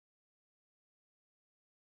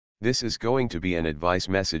This is going to be an advice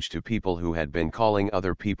message to people who had been calling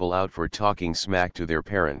other people out for talking smack to their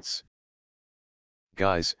parents.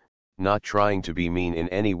 Guys, not trying to be mean in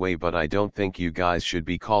any way, but I don't think you guys should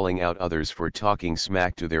be calling out others for talking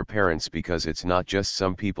smack to their parents, because it's not just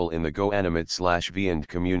some people in the GoAnimate/VN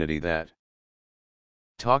community that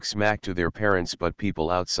talk smack to their parents, but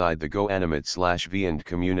people outside the GoAnimate/VN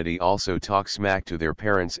community also talk smack to their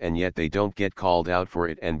parents, and yet they don't get called out for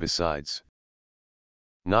it. And besides,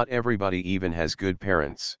 not everybody even has good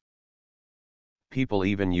parents. People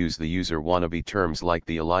even use the user wannabe terms like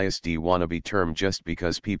the Elias D wannabe term just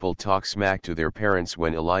because people talk smack to their parents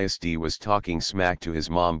when Elias D was talking smack to his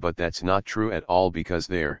mom, but that's not true at all, because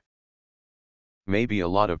there may be a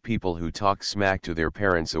lot of people who talk smack to their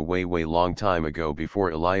parents a way long time ago,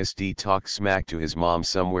 before Elias D talked smack to his mom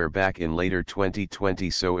somewhere back in later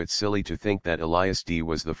 2020, so it's silly to think that Elias D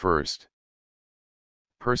was the first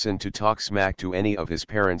person to talk smack to any of his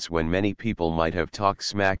parents when many people might have talked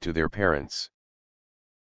smack to their parents.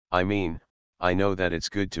 I mean, I know that it's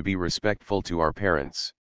good to be respectful to our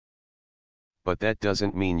parents, but that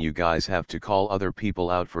doesn't mean you guys have to call other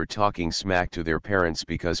people out for talking smack to their parents,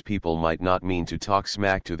 because people might not mean to talk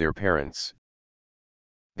smack to their parents.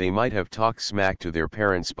 They might have talked smack to their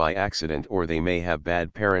parents by accident, or they may have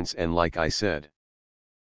bad parents, and like I said,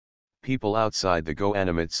 people outside the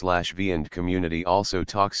GoAnimate/VN community also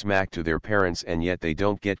talk smack to their parents, and yet they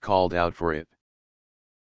don't get called out for it.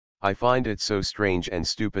 I find it so strange and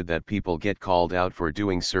stupid that people get called out for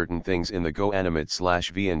doing certain things in the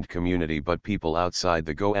GoAnimate/VN community, but people outside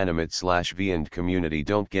the GoAnimate/VN community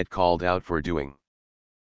don't get called out for doing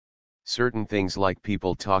certain things, like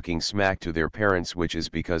people talking smack to their parents, which is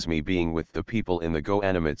because me being with the people in the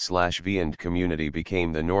GoAnimate/VN community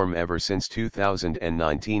became the norm ever since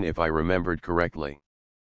 2019, if I remembered correctly.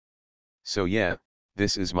 So yeah,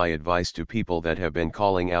 this is my advice to people that have been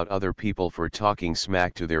calling out other people for talking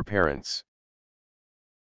smack to their parents.